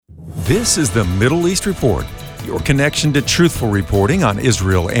This is the Middle East Report, your connection to truthful reporting on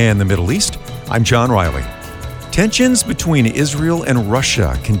Israel and the Middle East. I'm John Riley. Tensions between Israel and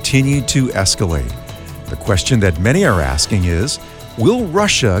Russia continue to escalate. The question that many are asking is, will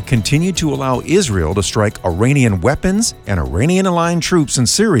Russia continue to allow Israel to strike Iranian weapons and Iranian-aligned troops in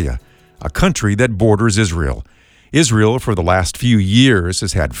Syria, a country that borders Israel? Israel, for the last few years,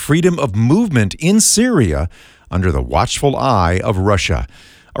 has had freedom of movement in Syria under the watchful eye of Russia.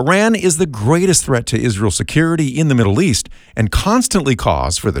 Iran is the greatest threat to Israel's security in the Middle East and constantly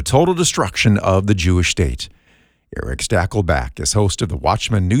cause for the total destruction of the Jewish state. Eric Stackelback is host of the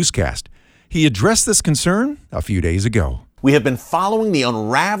Watchman newscast. He addressed this concern a few days ago. We have been following the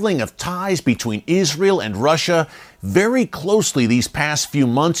unraveling of ties between Israel and Russia very closely these past few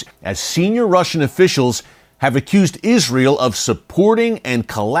months as senior Russian officials have accused Israel of supporting and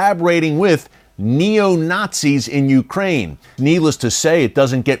collaborating with neo-Nazis in Ukraine. Needless to say, it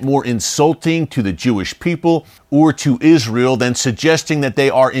doesn't get more insulting to the Jewish people or to Israel than suggesting that they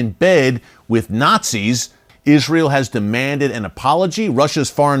are in bed with Nazis. Israel has demanded an apology.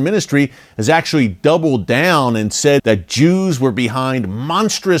 Russia's foreign ministry has actually doubled down and said that Jews were behind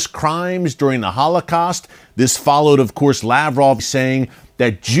monstrous crimes during the Holocaust. This followed, of course, Lavrov saying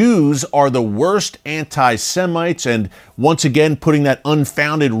that Jews are the worst anti-Semites, and once again putting that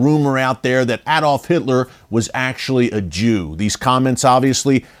unfounded rumor out there that Adolf Hitler was actually a Jew. These comments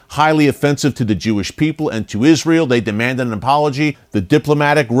obviously highly offensive to the Jewish people and to Israel. They demanded an apology. The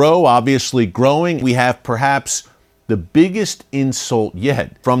diplomatic row obviously growing. We have perhaps the biggest insult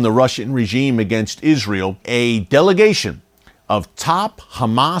yet from the Russian regime against Israel, a delegation of top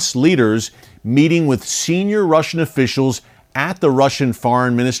Hamas leaders meeting with senior Russian officials at the Russian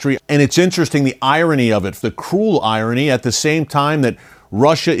foreign ministry. And it's interesting, the irony of it, the cruel irony, at the same time that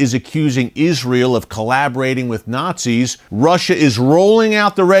Russia is accusing Israel of collaborating with Nazis, Russia is rolling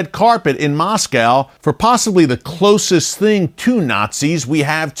out the red carpet in Moscow for possibly the closest thing to Nazis we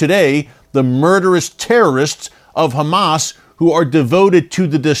have today, the murderous terrorists of Hamas who are devoted to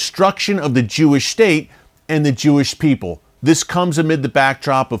the destruction of the Jewish state and the Jewish people. This comes amid the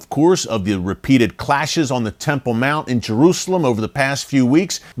backdrop, of course, of the repeated clashes on the Temple Mount in Jerusalem over the past few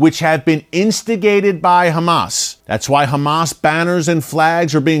weeks, which have been instigated by Hamas. That's why Hamas banners and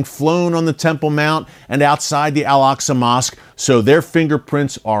flags are being flown on the Temple Mount and outside the Al-Aqsa Mosque, so their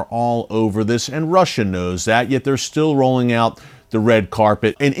fingerprints are all over this, and Russia knows that, yet they're still rolling out the red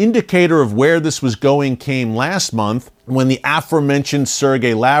carpet. An indicator of where this was going came last month when the aforementioned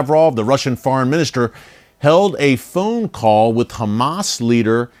Sergei Lavrov, the Russian foreign minister, held a phone call with Hamas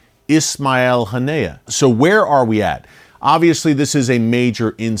leader Ismail Haniyeh. So where are we at? Obviously, this is a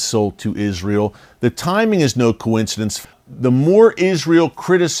major insult to Israel. The timing is no coincidence. The more Israel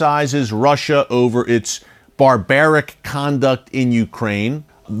criticizes Russia over its barbaric conduct in Ukraine,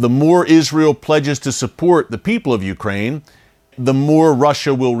 the more Israel pledges to support the people of Ukraine, the more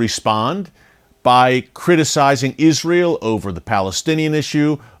Russia will respond by criticizing Israel over the Palestinian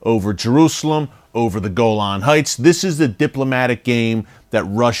issue, over Jerusalem, over the Golan Heights. This is the diplomatic game that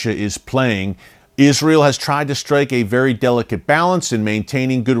Russia is playing. Israel has tried to strike a very delicate balance in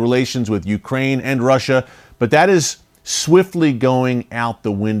maintaining good relations with Ukraine and Russia, but that is swiftly going out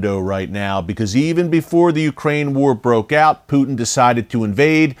the window right now because even before the Ukraine war broke out, Putin decided to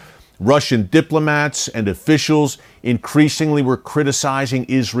invade. Russian diplomats and officials increasingly were criticizing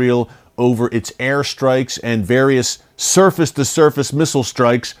Israel over its airstrikes and various surface-to-surface missile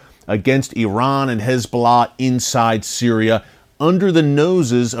strikes against Iran and Hezbollah inside Syria under the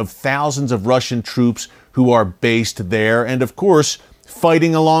noses of thousands of Russian troops who are based there and, of course,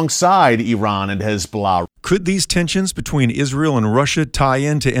 fighting alongside Iran and Hezbollah. Could these tensions between Israel and Russia tie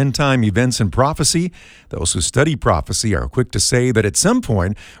into end-time events and prophecy? Those who study prophecy are quick to say that at some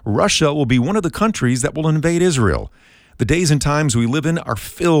point, Russia will be one of the countries that will invade Israel. The days and times we live in are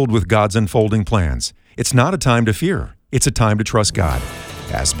filled with God's unfolding plans. It's not a time to fear. It's a time to trust God.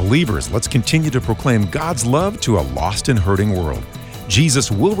 As believers, let's continue to proclaim God's love to a lost and hurting world. Jesus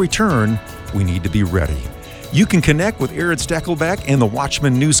will return. We need to be ready. You can connect with Eric Stackelback and the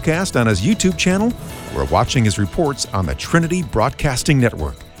Watchman newscast on his YouTube channel or watching his reports on the Trinity Broadcasting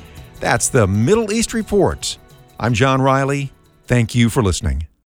Network. That's the Middle East Report. I'm John Riley. Thank you for listening.